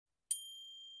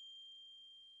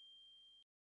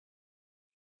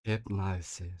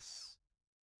Hypnosis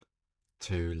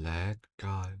to let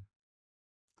go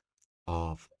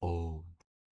of all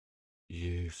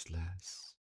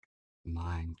useless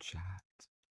mind chat.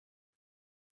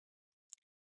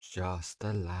 Just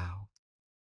allow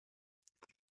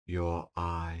your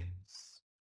eyes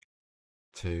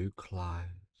to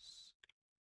close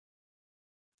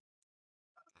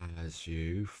as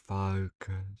you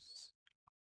focus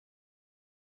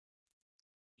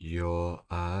your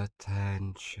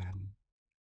attention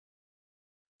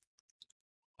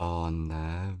on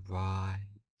the rise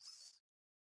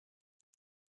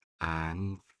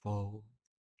and fall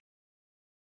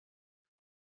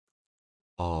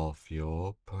of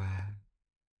your breath.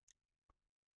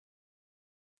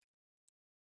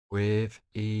 With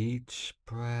each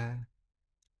breath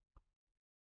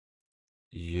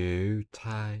you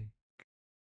take,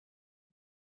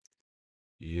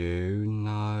 you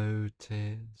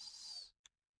notice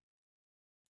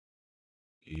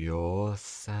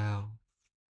yourself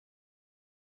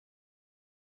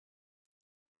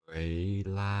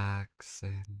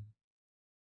relaxing.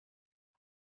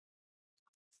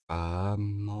 The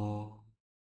more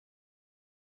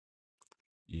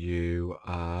you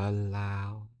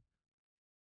allow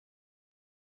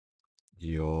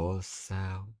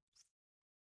yourself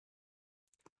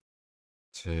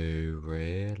to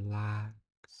relax,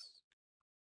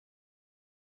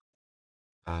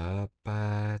 the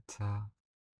better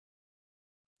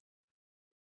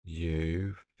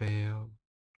you feel,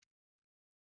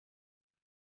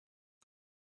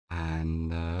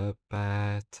 and the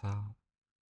better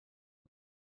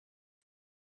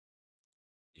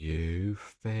you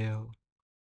feel,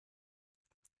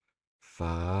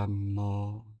 the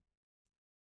more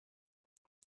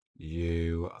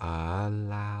you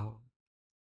allow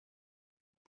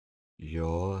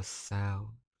yourself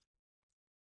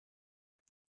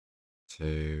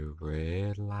to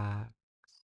relax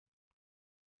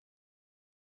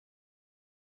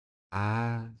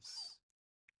as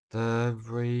the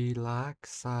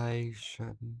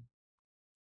relaxation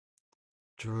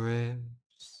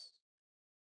drifts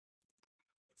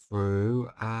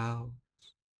throughout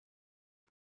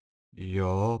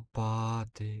your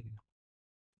body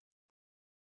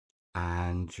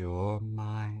and your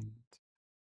mind.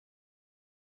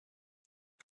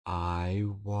 I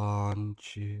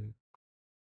want you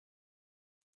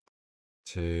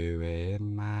to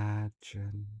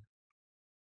imagine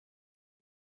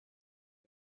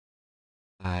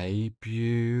a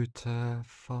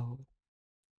beautiful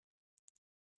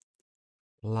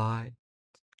flight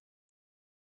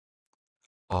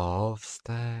of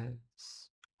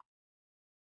stairs,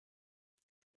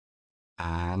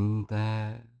 and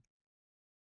there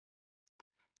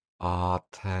are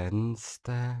 10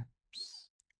 steps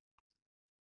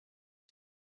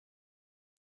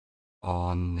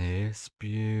on this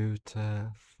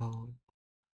beautiful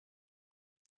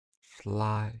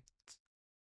flight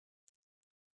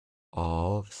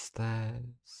of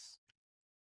stairs,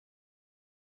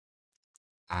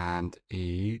 and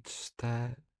each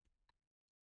step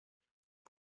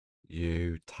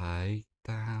you take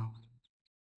down,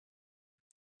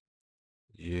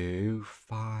 you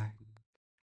find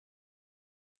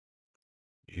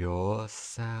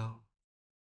yourself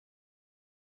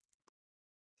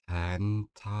 10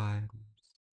 times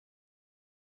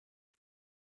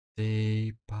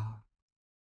deeper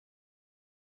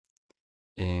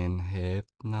in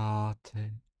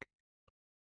hypnotic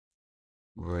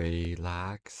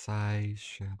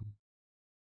relaxation,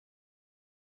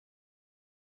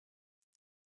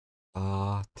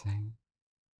 starting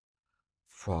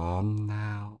from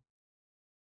now.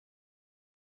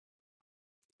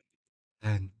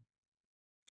 Then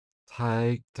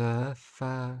take the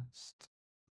first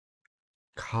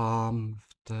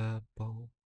comfortable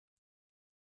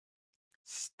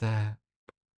step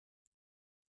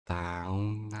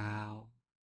down now,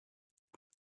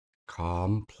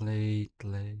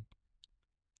 completely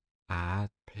at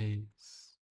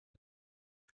peace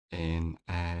in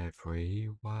every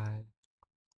way.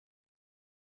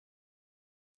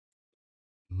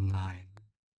 9.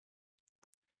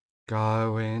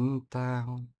 Going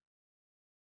down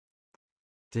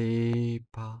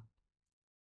deeper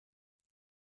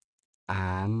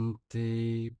and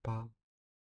deeper,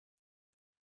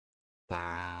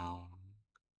 down,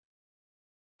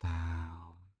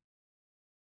 down,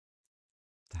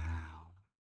 down.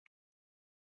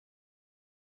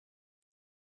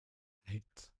 8.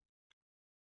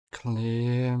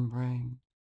 Clearing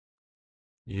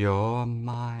your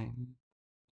mind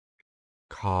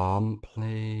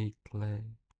completely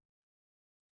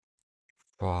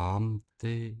from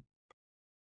deep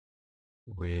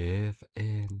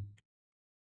within.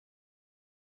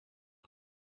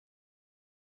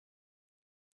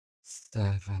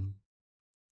 7.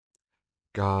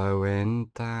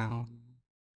 Going down,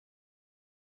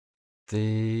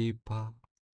 deeper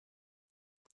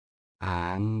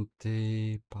and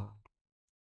deeper,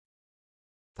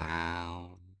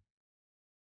 down,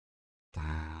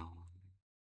 down,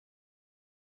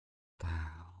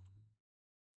 down.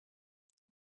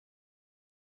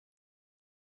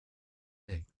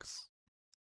 6.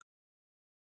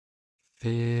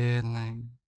 Feeling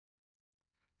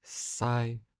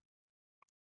safe,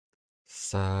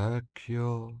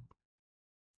 secure,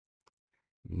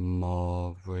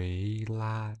 more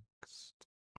relaxed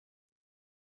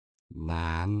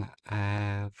than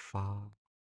ever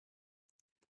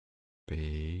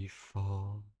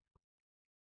before.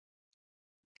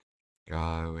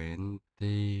 Going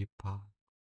deeper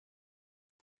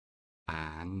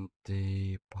and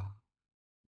deeper,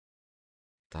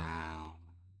 down,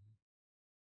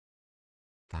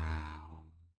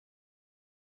 down,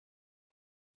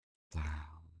 down.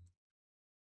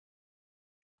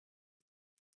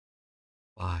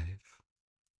 5.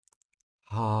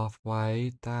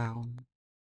 Halfway down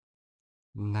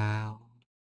now,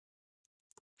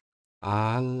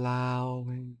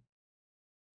 allowing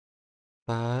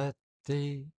the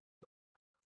deep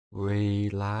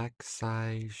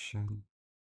relaxation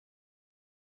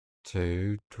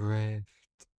to drift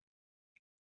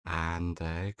and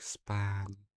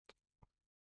expand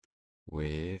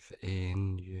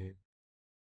within you.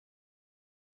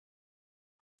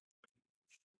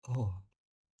 4.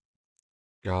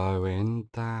 Going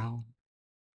down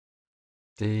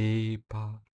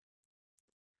deeper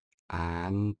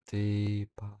and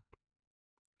deeper,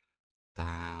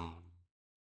 down,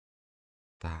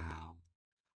 down,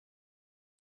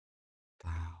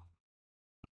 down.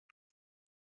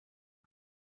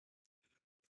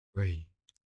 3.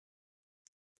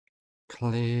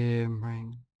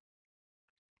 Clearing,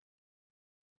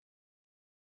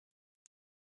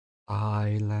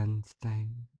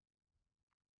 silencing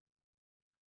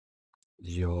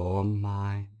your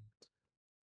mind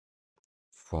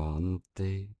from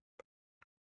deep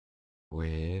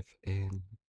within.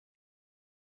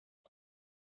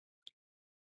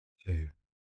 2.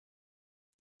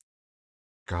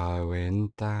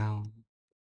 Going down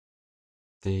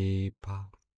deeper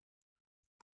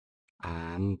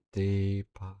and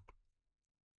deeper,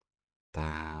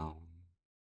 down,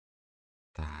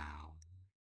 down,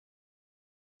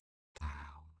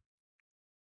 down.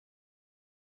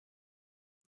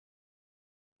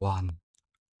 1.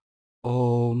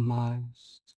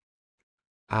 Almost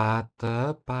at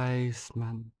the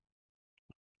basement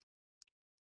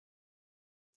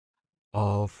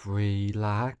of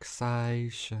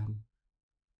relaxation,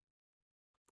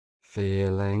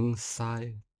 feeling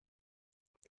safe,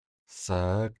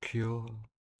 secure,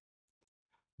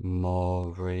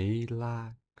 more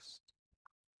relaxed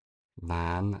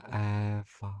than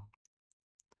ever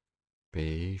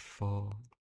before.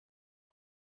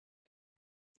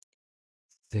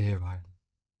 0.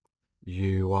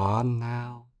 You are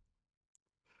now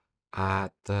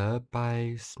at the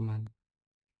basement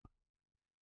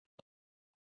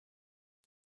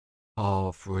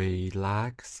of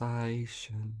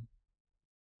relaxation,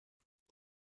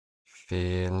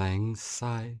 feeling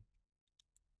safe,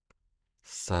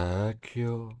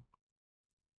 secure,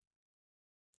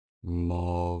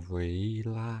 more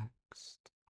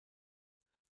relaxed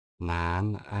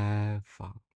than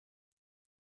ever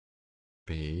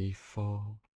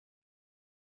before.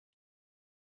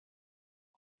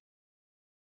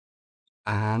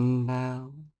 And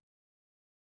now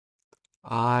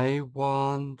I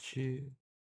want you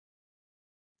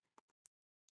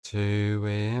to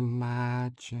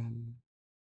imagine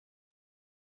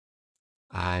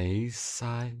a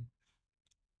safe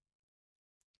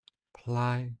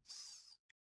place.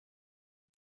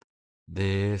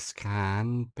 This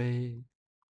can be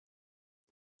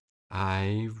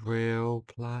a real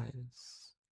place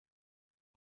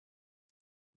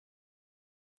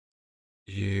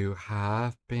you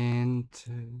have been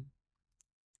to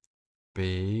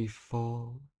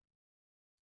before,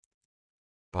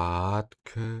 but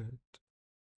could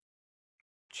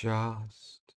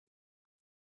just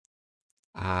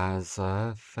as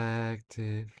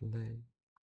effectively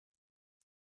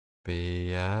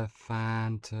be a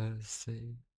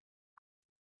fantasy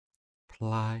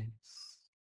place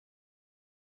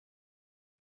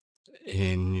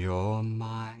in your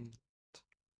mind,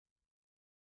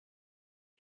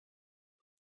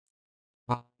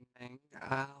 coming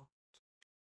out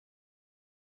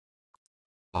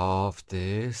of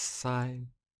this safe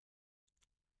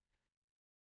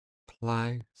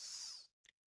place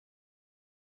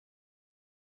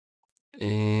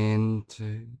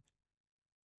into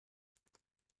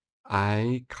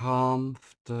a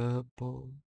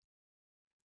comfortable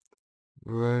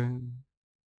room,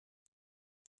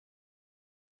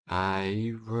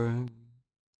 a room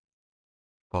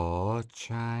for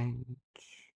change,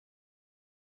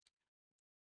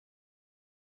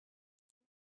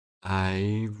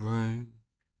 a room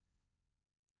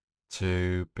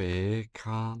to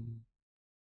become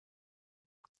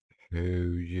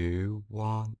who you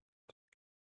want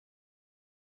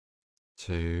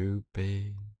to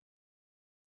be.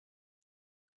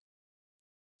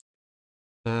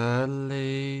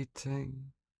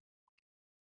 Deleting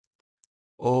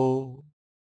all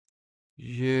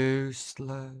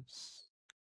useless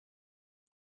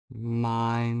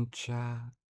mind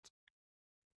chat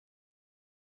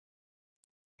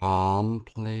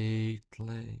completely,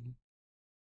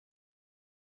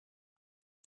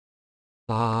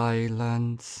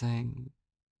 silencing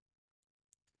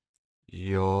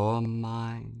your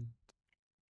mind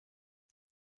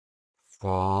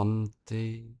from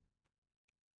deep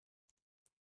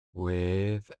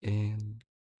within,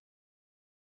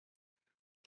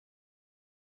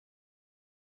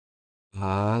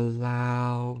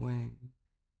 allowing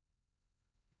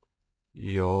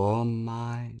your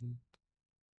mind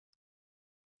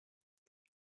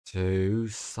to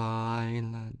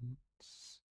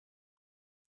silence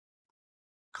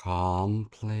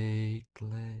completely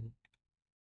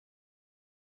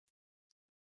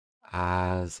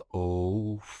as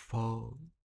all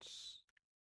faults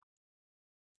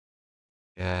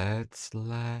gets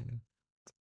left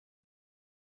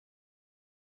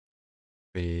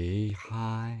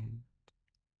behind,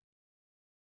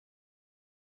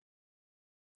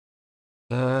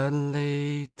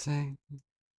 deleting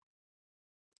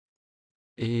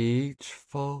each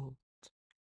fault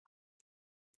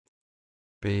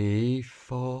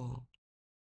before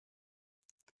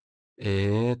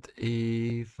it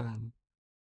even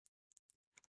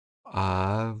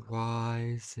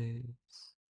arises,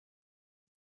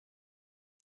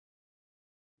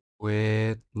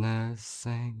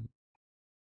 witnessing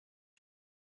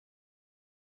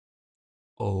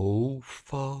all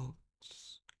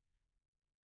faults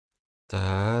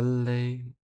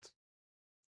delete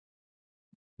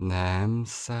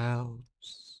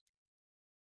themselves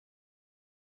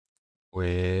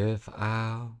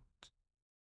without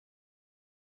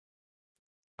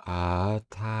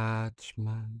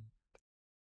attachment,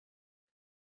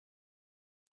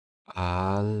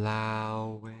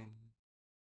 allowing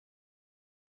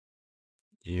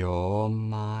your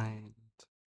mind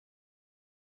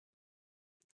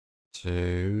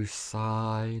to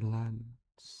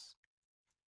silence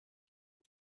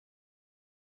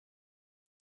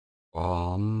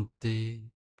from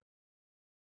deep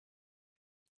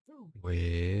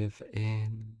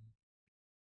within,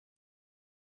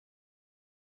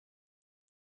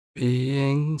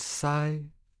 being safe,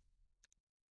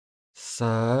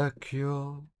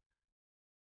 secure,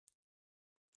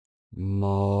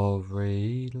 more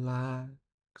relaxed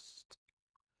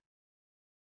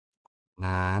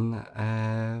than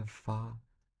ever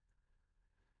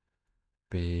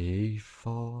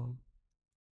before,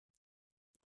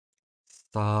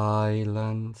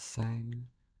 silencing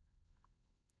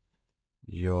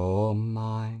your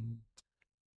mind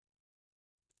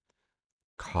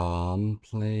completely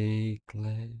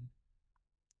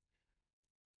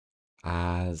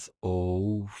as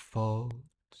all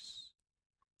faults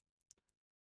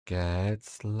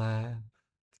gets left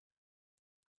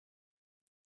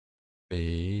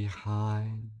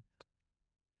behind,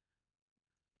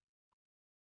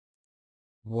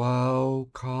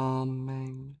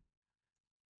 welcoming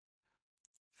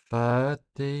the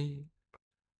deep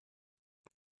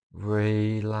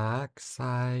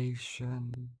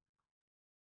relaxation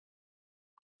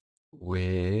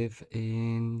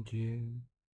within you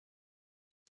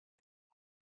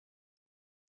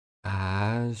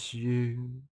as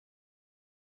you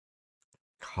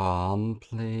completely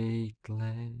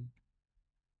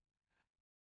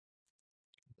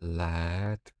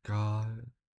let go,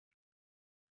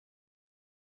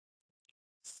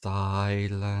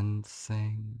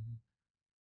 silencing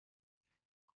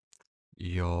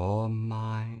your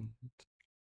mind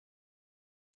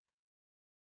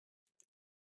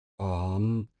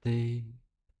from deep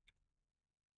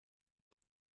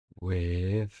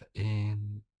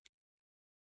within,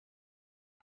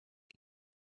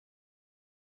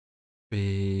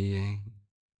 being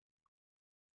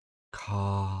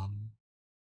calm,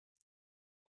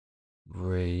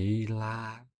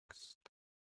 relaxed,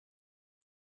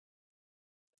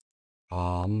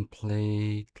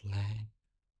 completely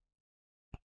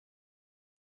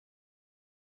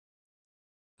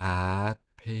at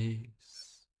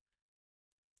peace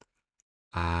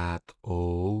at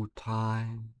all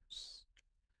times,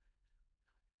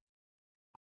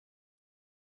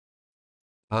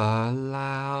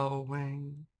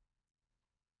 allowing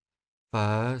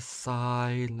the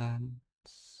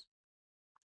silence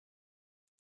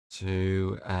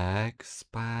to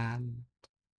expand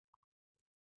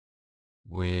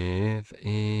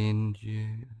within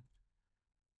you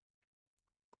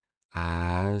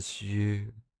as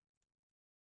you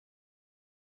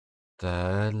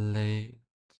delete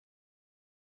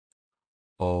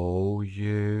all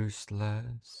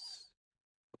useless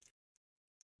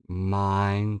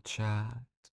mind chat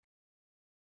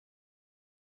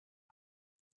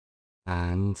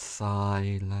and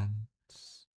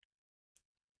silence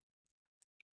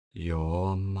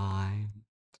your mind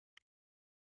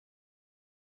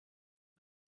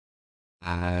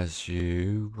as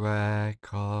you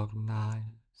recognize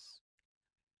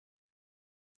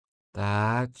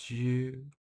that you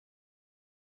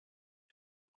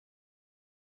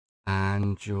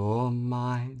and your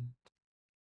mind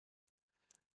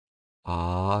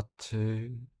are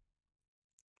two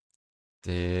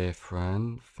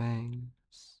different things,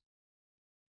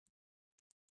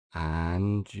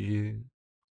 and you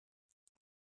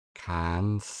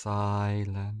can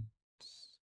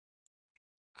silence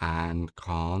and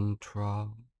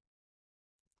control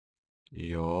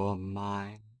your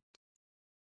mind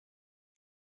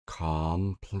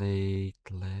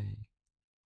completely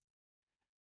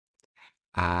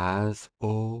as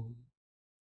all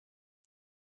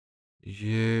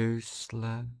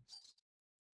useless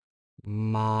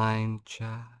mind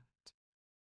chat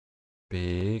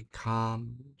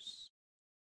becomes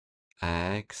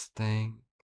extinct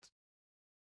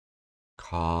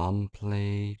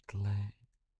completely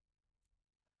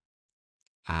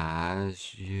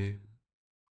as you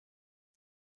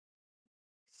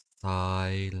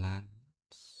silence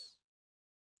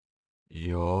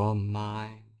your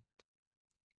mind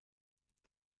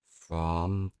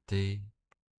from deep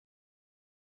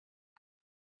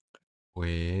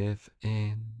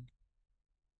within,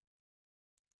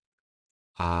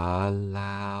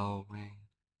 allowing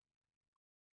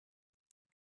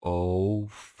all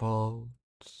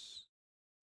faults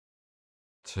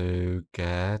to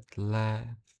get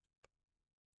left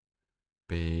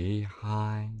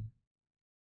behind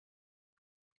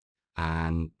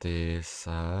and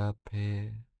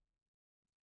disappear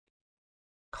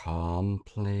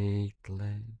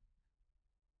completely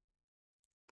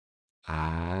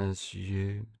as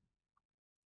you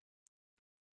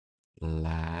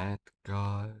let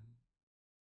go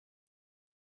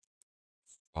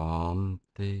from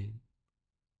deep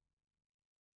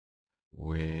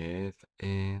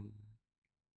within,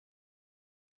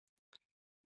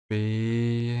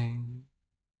 being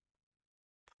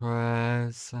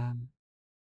present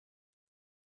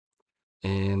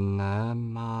in the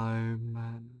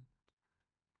moment,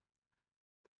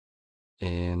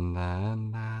 in the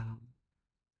now,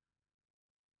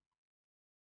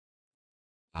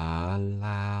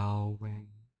 allowing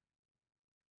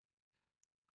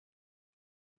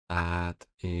that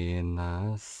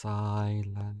inner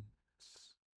silence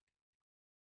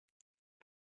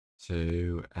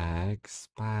to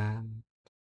expand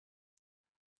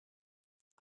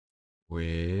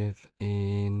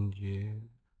within you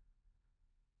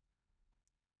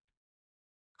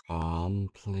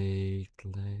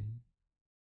completely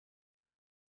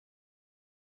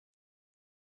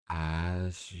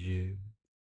as you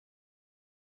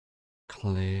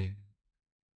clear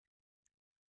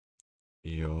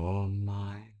your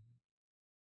mind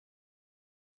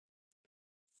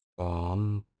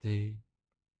from deep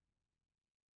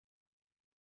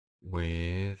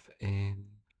within,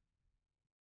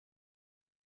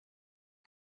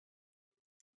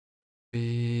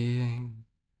 being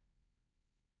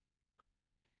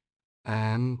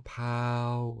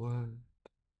empowered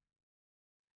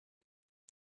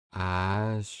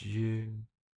as you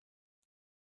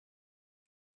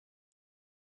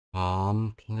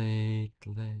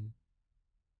completely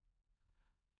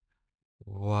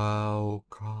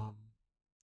welcome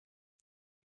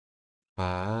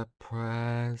the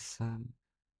present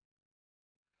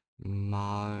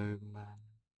moment,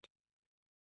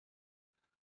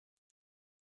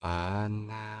 and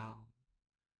now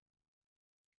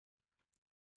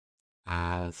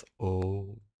as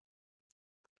all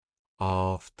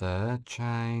of the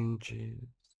changes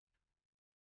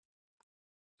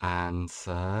and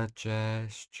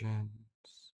suggestions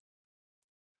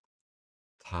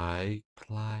take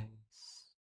place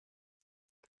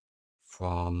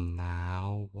from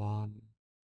now on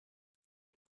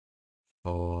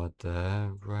for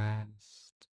the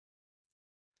rest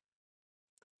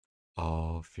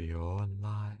of your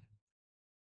life.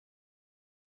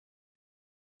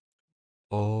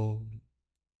 All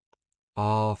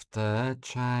of the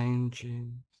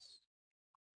changes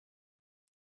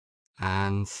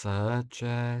and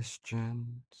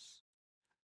suggestions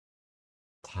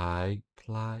take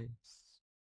place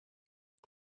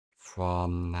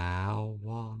from now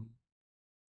on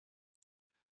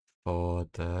for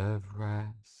the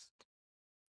rest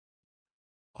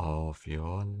of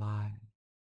your life.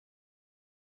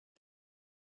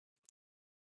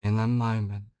 In a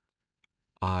moment,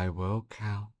 I will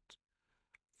count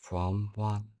from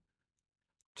 1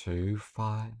 to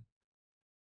 5,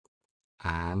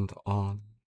 and on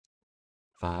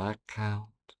the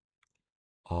count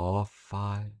of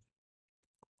 5,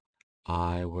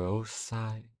 I will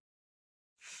say,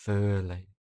 fully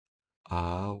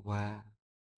aware,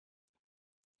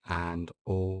 and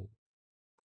all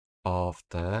of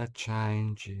the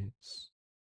changes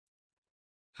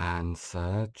and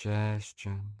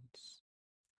suggestions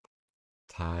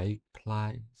take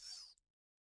place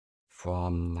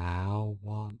from now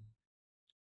on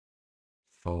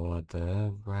for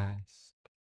the rest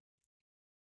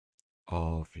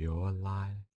of your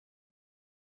life.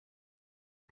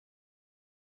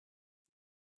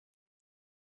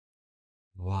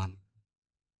 1.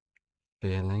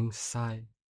 Feeling safe,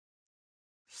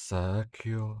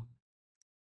 secure,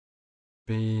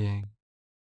 being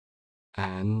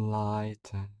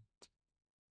enlightened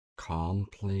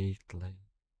completely.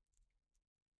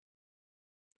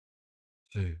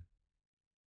 2.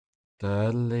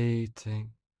 Deleting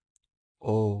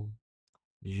all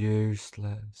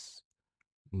useless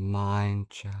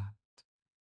mind chat,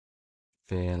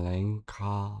 feeling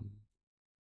calm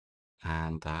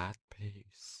and at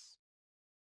peace.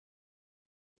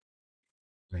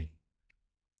 3.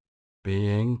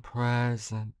 Being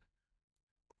present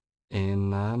in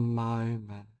the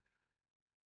moment,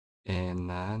 in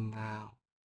the now,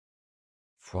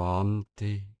 from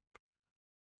deep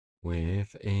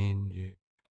within you.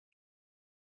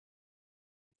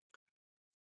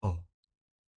 4.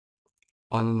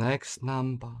 On the next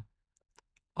number,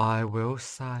 I will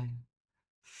say,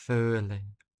 fully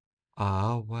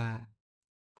aware,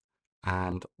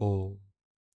 and all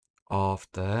of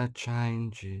the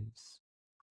changes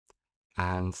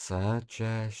and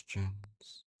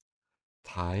suggestions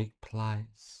take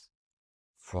place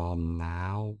from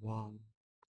now on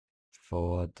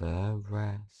for the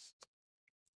rest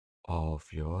of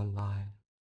your life.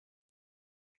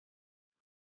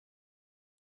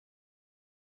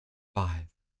 5.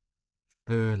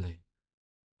 Fully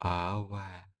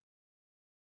aware.